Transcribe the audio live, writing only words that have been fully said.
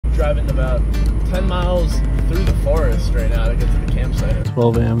driving about 10 miles through the forest right now to get to the campsite.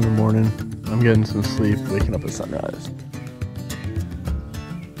 12 a.m. in the morning. I'm getting some sleep, waking up at sunrise.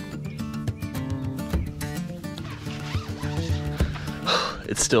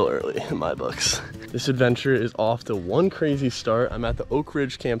 It's still early in my books. This adventure is off to one crazy start. I'm at the Oak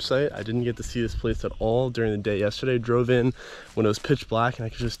Ridge campsite. I didn't get to see this place at all during the day yesterday. Drove in when it was pitch black and I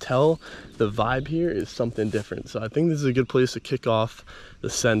could just tell the vibe here is something different. So I think this is a good place to kick off the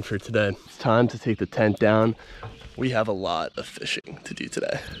send for today. It's time to take the tent down. We have a lot of fishing to do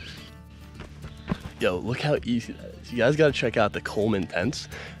today. Yo, look how easy that is. You guys gotta check out the Coleman tents.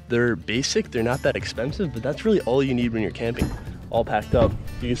 They're basic, they're not that expensive, but that's really all you need when you're camping. All packed up.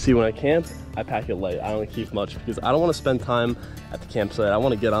 You can see when I camp, I pack it light. I don't keep much because I don't want to spend time at the campsite. I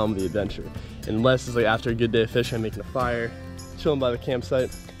want to get on with the adventure. Unless it's like after a good day of fishing, making a fire, chilling by the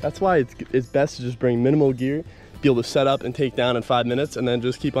campsite. That's why it's best to just bring minimal gear, be able to set up and take down in 5 minutes, and then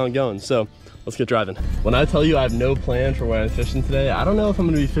just keep on going. So let's get driving. When I tell you I have no plan for where I'm fishing today, I don't know if I'm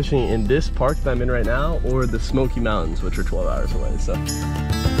going to be fishing in this park that I'm in right now or the Smoky Mountains, which are 12 hours away. So.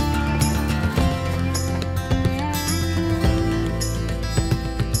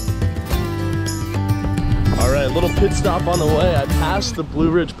 All right, little pit stop on the way. I passed the Blue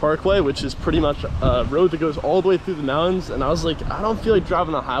Ridge Parkway, which is pretty much a road that goes all the way through the mountains. And I was like, I don't feel like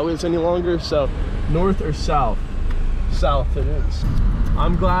driving the highways any longer. So north or south? South it is.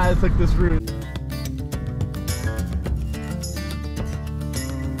 I'm glad I took this route.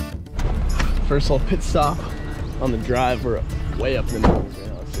 First little pit stop on the drive. We're way up in the mountains right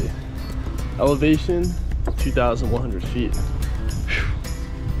now. Let's see. Elevation, 2,100 feet.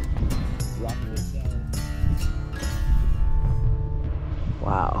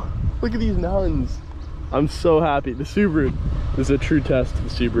 Wow, look at these mountains. I'm so happy. The Subaru, this is a true test of the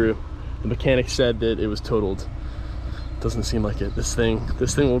Subaru. The mechanic said that it was totaled. Doesn't seem like it. This thing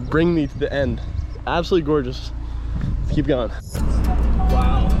will bring me to the end. Absolutely gorgeous. Let's keep going.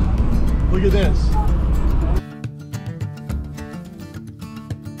 Wow, look at this.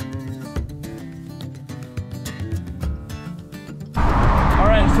 All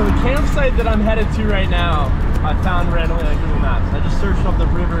right, so the campsite that I'm headed to right now, I found randomly on Google Maps. I just searched up the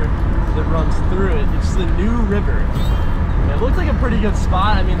river that runs through it. It's the New River. And it looked like a pretty good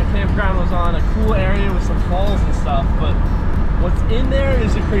spot. I mean, the campground was on a cool area with some falls and stuff, but what's in there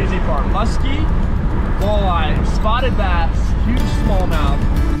is the crazy part. Muskie, walleye, spotted bass, huge smallmouth.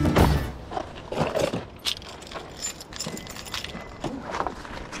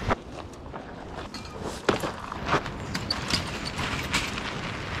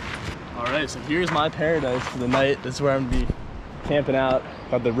 Alright, so here's my paradise for the night. This is where I'm gonna be camping out.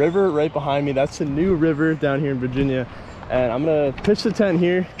 Got the river right behind me. That's the New River down here in Virginia. And I'm gonna pitch the tent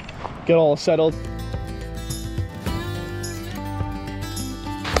here, get all settled.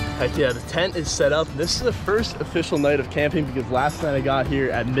 Heck yeah, the tent is set up. This is the first official night of camping because last night I got here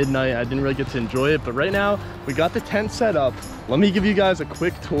at midnight. I didn't really get to enjoy it, but right now we got the tent set up. Let me give you guys a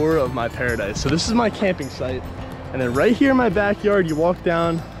quick tour of my paradise. So this is my camping site. And then right here in my backyard, you walk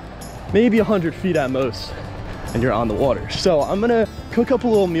down maybe 100 feet at most and you're on the water. So I'm gonna cook up a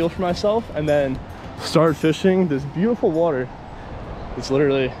little meal for myself and then start fishing this beautiful water. It's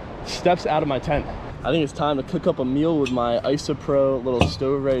literally steps out of my tent. I think it's time to cook up a meal with my Isopro little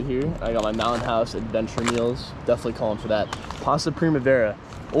stove right here. I got my Mountain House Adventure Meals. Definitely calling for that. Pasta Primavera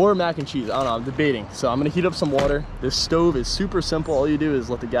or mac and cheese. I don't know, I'm debating. So I'm gonna heat up some water. This stove is super simple. All you do is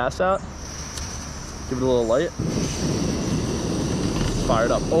let the gas out, give it a little light.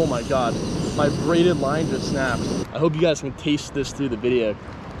 Fired up. Oh my God, my braided line just snapped. I hope you guys can taste this through the video.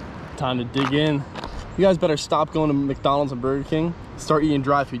 Time to dig in. You guys better stop going to McDonald's and Burger King. Start eating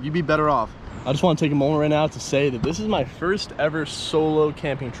dry food. You'd be better off. I just want to take a moment right now to say that this is my first ever solo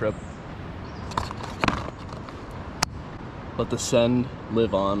camping trip. Let the send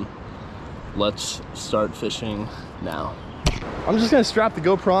live on. Let's start fishing now. I'm just gonna strap the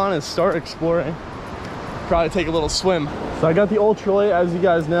GoPro on and start exploring. Probably take a little swim. So I got the ultralight, as you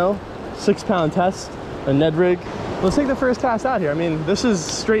guys know, 6-pound test, a Ned rig. Let's take the first cast out here. I mean, this is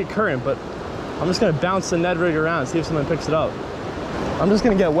straight current, but I'm just gonna bounce the Ned rig around, see if someone picks it up. I'm just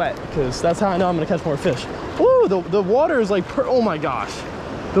gonna get wet, because that's how I know I'm gonna catch more fish. Ooh, the water is like, oh my gosh.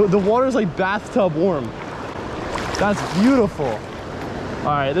 The water is like bathtub warm. That's beautiful. All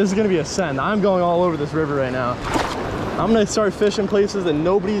right, this is gonna be a send. I'm going all over this river right now. I'm gonna start fishing places that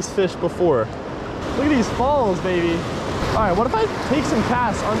nobody's fished before. Look at these falls, baby. All right, what if I take some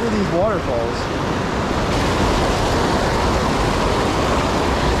casts under these waterfalls?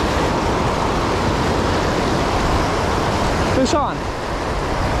 Fish on.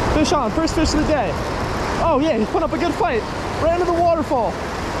 Fish on, first fish of the day. Oh yeah, he's put up a good fight. Right under the waterfall.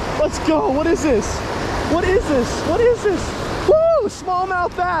 Let's go. What is this? What is this? What is this? Woo!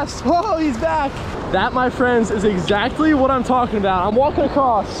 Smallmouth bass. Oh, he's back. That, my friends, is exactly what I'm talking about. I'm walking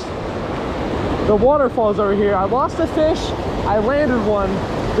across the waterfalls over here. I lost a fish. I landed one.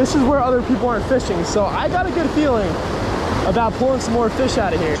 This is where other people aren't fishing. So I got a good feeling about pulling some more fish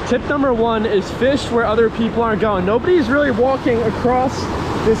out of here. Tip number one is fish where other people aren't going. Nobody's really walking across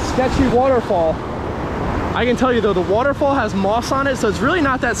this sketchy waterfall. I can tell you though, the waterfall has moss on it, so it's really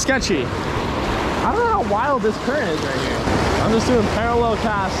not that sketchy. I don't know how wild this current is right here. I'm just doing parallel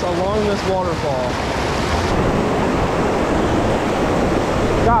casts along this waterfall.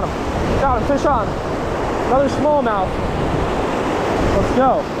 Got him. Got him. Fish on. Another smallmouth. Let's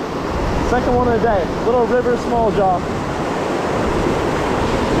go. Second one of the day. Little river small jaw.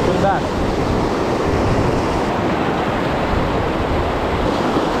 Get him back.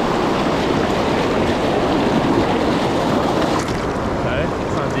 Okay,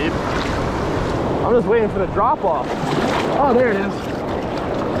 it's not deep. I'm just waiting for the drop off. Oh, there it is.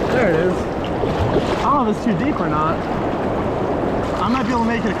 There it is. I don't know if it's too deep or not. I might be able to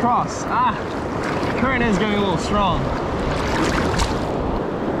make it across. Ah, the current is getting a little strong.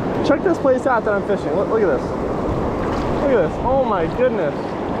 Check this place out that I'm fishing. Look at this. Look at this. Oh my goodness.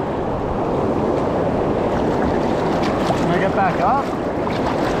 Can I get back up?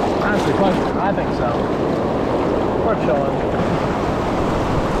 That's the question. I think so. We're chilling.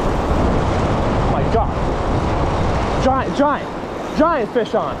 Oh my God. Giant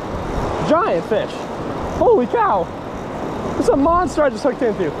fish on. Giant fish. Holy cow. It's a monster I just hooked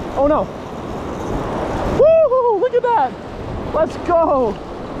into. Oh no. Woo! Look at that. Let's go.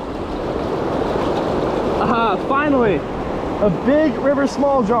 Finally. A big river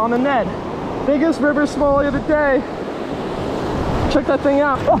small jaw on the net. Biggest river small of the day. Check that thing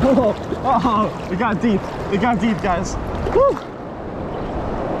out. Oh, it got deep. It got deep, guys. Woo!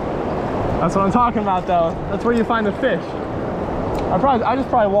 That's what I'm talking about though. That's where you find the fish. I just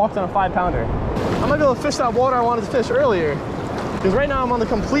probably walked on a 5-pounder. I might be able to fish that water I wanted to fish earlier. Because right now I'm on the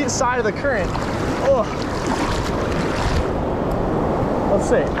complete side of the current. Oh. Let's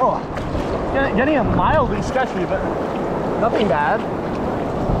see. Oh. Getting it mildly sketchy, but nothing bad.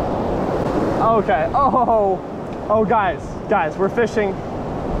 Okay. Oh guys, we're fishing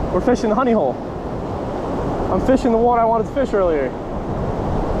the honey hole. I'm fishing the water I wanted to fish earlier.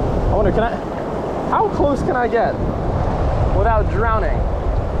 I wonder, how close can I get without drowning?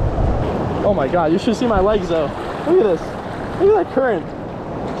 Oh my God, you should see my legs though. Look at this. Look at that current.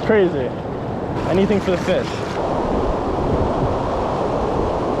 It's crazy. Anything for the fish.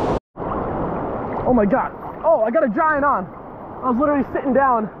 Oh my God. Oh, I got a giant on. I was literally sitting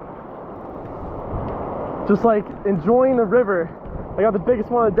down, just like enjoying the river. I got the biggest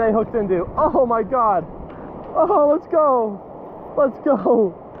one of the day hooked into. Oh my God. Oh, let's go. Let's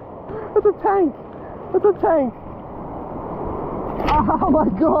go. It's a tank. It's a tank. Oh my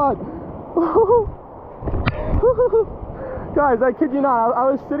God. Guys, I kid you not,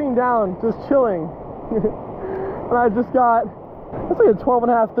 I was sitting down just chilling and I just got, that's like a 12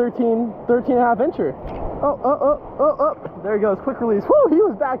 and a half, 13 and a half incher. Oh, there he goes, quick release. Whoo, he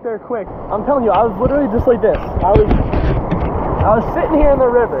was back there quick. I'm telling you, I was literally just like this. I was sitting here in the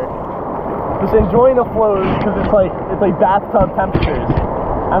river just enjoying the flows because it's like bathtub temperatures.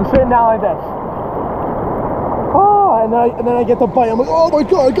 I'm sitting down like this. Oh, and then I get the bite. I'm like, oh my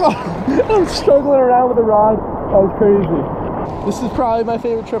God. I'm struggling around with the rod. That was crazy. This is probably my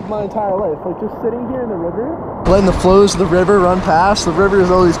favorite trip of my entire life. Like just sitting here in the river, letting the flows of the river run past. The river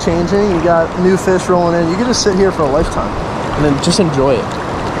is always changing. You got new fish rolling in. You can just sit here for a lifetime and then just enjoy it.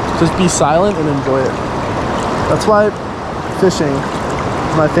 Just be silent and enjoy it. That's why fishing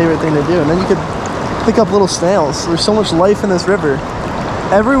is my favorite thing to do. And then you could pick up little snails. There's so much life in this river.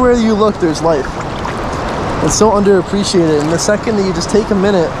 Everywhere you look, there's life. It's so underappreciated. And the second that you just take a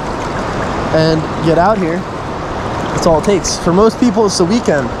minute and get out here, that's all it takes. For most people, it's the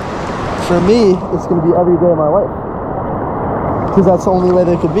weekend. For me, it's going to be every day of my life. Because that's the only way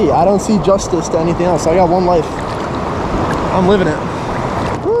they could be. I don't see justice to anything else. I got one life. I'm living it.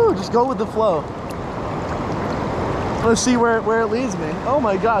 Woo, just go with the flow. Let's see where it leads me. Oh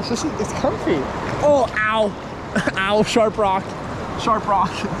my gosh, it's comfy. Oh, ow. Ow, sharp rock. Sharp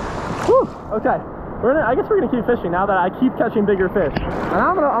rock. Whew, okay. I guess we're gonna keep fishing now that I keep catching bigger fish. And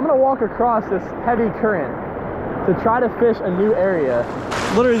I'm gonna walk across this heavy current to try to fish a new area.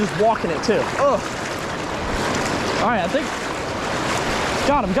 Literally just walking it too. Oh. All right, I think.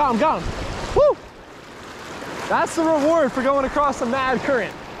 Got him. Woo! That's the reward for going across the mad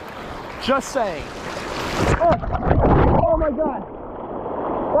current. Just saying. Oh my God.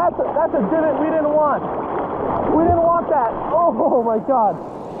 That's a divot we didn't want. We didn't want that. Oh my God.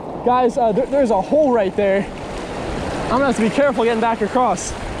 Guys, there's a hole right there. I'm gonna have to be careful getting back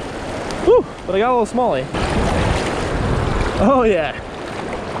across. Whew, but I got a little smallie. Oh yeah.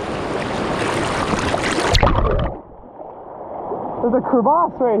 There's a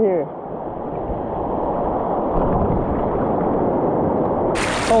crevasse right here.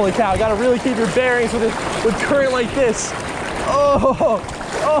 Holy cow, gotta really keep your bearings with current like this. Oh,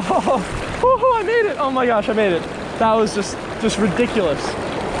 I made it. Oh my gosh, I made it. That was just ridiculous.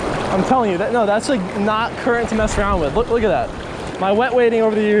 I'm telling you, that's like not current to mess around with. Look at that. My wet wading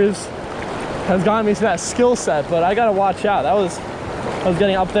over the years has gotten me to that skill set, but I gotta watch out. I was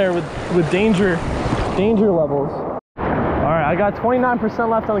getting up there with danger levels. All right, I got 29%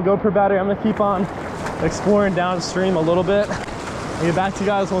 left on the GoPro battery. I'm gonna keep on exploring downstream a little bit. I'll get back to you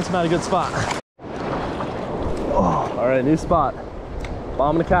guys once I'm at a good spot. Oh, all right, new spot.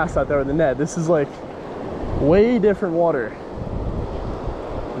 Bombing the cast out there with the net. This is like way different water.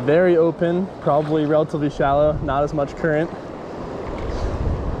 Very open, probably relatively shallow, not as much current.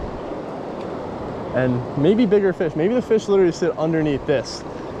 And maybe bigger fish. Maybe the fish literally sit underneath this.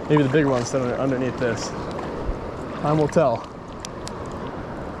 Maybe the bigger ones sit underneath this. Time will tell.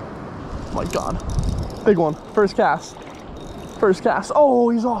 Oh my God. Big one. First cast. First cast. Oh,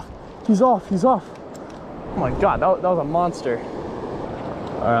 he's off. He's off. He's off. Oh my God, that was a monster.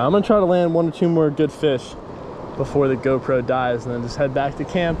 All right, I'm gonna try to land 1 or 2 more good fish before the GoPro dies, and then just head back to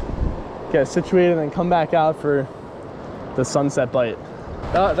camp, get situated, and then come back out for the sunset bite.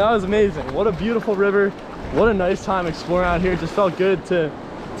 That was amazing. What a beautiful river. What a nice time exploring out here. It just felt good to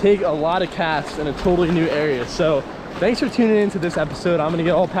take a lot of casts in a totally new area. So thanks for tuning into this episode. I'm gonna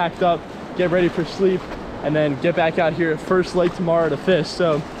get all packed up, get ready for sleep, and then get back out here at first light tomorrow to fish.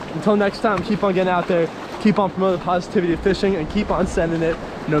 So until next time, keep on getting out there, keep on promoting the positivity of fishing, and keep on sending it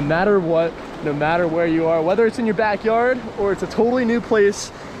no matter what, no matter where you are, whether it's in your backyard or it's a totally new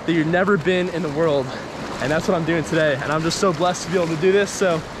place that you've never been in the world. And that's what I'm doing today. And I'm just so blessed to be able to do this.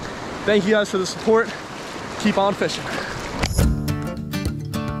 So thank you guys for the support. Keep on fishing.